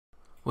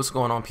What's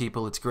going on,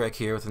 people? It's Greg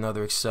here with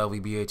another Excel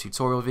VBA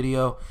tutorial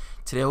video.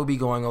 Today we'll be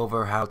going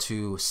over how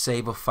to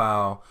save a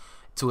file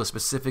to a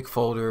specific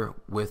folder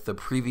with the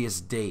previous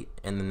date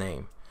in the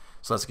name.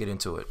 So let's get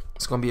into it.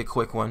 It's going to be a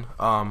quick one.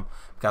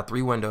 Got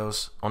three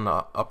windows. On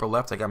the upper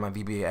left I got my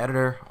VBA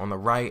editor. On the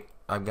right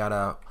I've got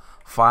a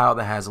file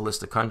that has a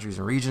list of countries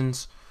and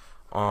regions.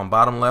 On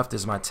bottom left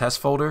is my test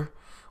folder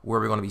where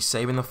we're going to be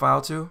saving the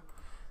file to.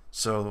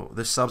 So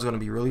this sub's going to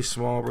be really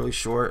small, really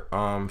short,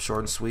 short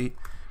and sweet.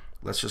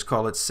 Let's just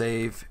call it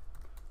save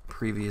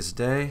previous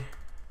day.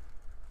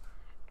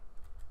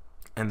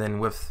 And then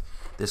with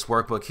this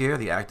workbook here,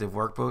 the active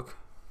workbook,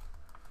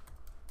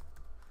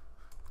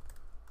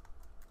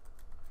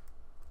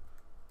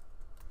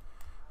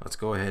 let's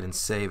go ahead and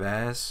save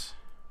as.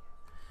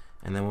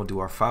 And then we'll do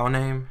our file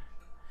name.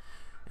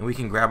 And we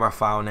can grab our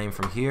file name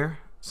from here.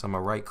 So I'm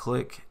going to right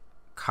click,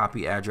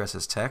 copy address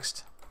as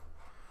text.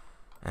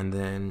 And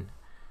then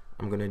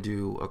I'm going to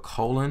do a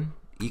colon,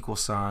 equal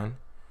sign,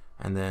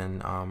 and then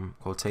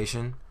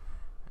quotation,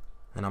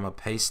 and I'm gonna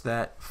paste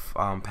that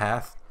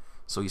path.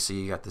 So you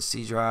see you got the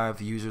C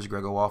drive, users,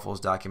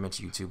 greggowaffles, documents,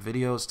 YouTube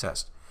videos,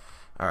 test.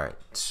 Alright,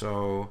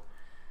 so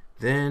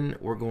then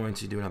we're going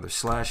to do another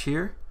slash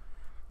here,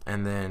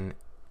 and then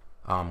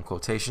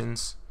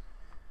quotations.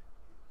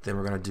 Then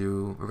we're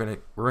gonna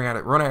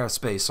run out of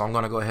space, so I'm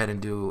gonna go ahead and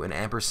do an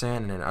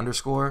ampersand and an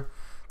underscore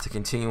to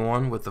continue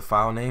on with the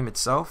file name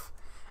itself,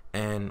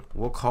 and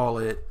we'll call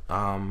it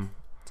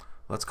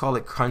let's call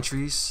it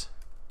countries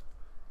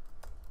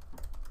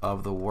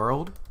of the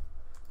world.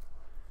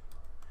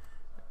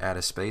 Add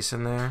a space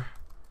in there,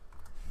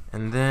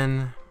 and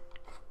then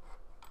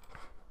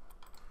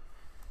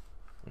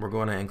we're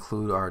going to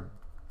include our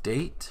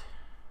date.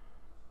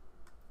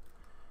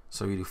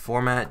 So you do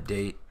format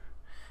date,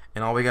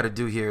 and all we got to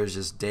do here is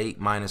just date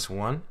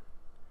 -1,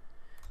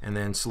 and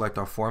then select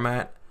our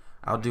format.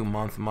 I'll do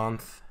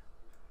month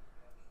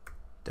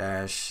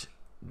dash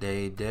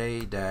day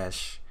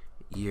dash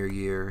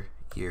year.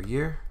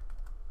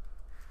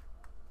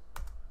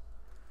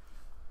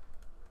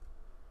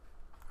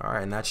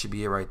 Alright, and that should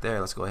be it right there.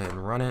 Let's go ahead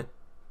and run it.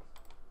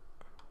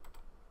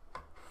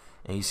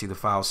 And you see the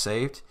file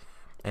saved.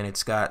 And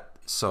it's got,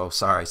 so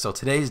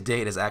today's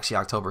date is actually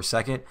October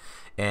 2nd.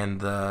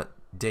 And the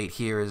date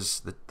here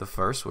is the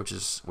 1st, which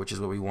is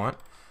what we want.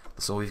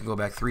 So we can go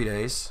back 3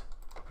 days,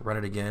 run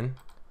it again.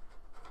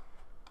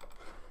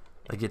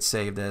 It gets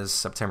saved as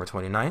September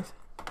 29th.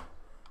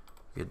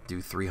 We could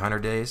do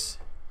 300 days.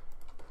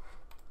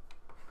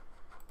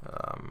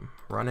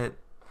 Run it.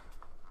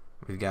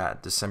 We've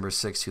got December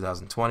 6,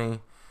 2020,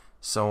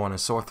 so on and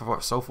so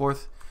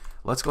forth.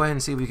 Let's go ahead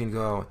and see if we can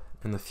go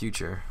in the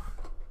future.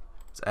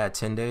 Let's add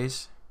 10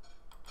 days.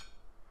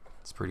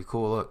 It's pretty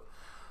cool. Look,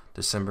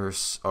 December,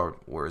 or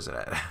where is it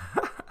at?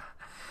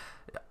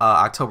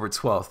 October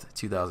 12th,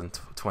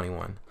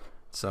 2021.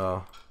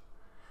 So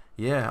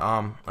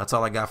yeah, that's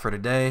all I got for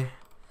today.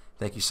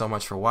 Thank you so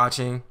much for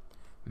watching.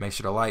 Make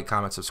sure to like,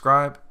 comment,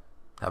 subscribe.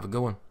 Have a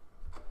good one.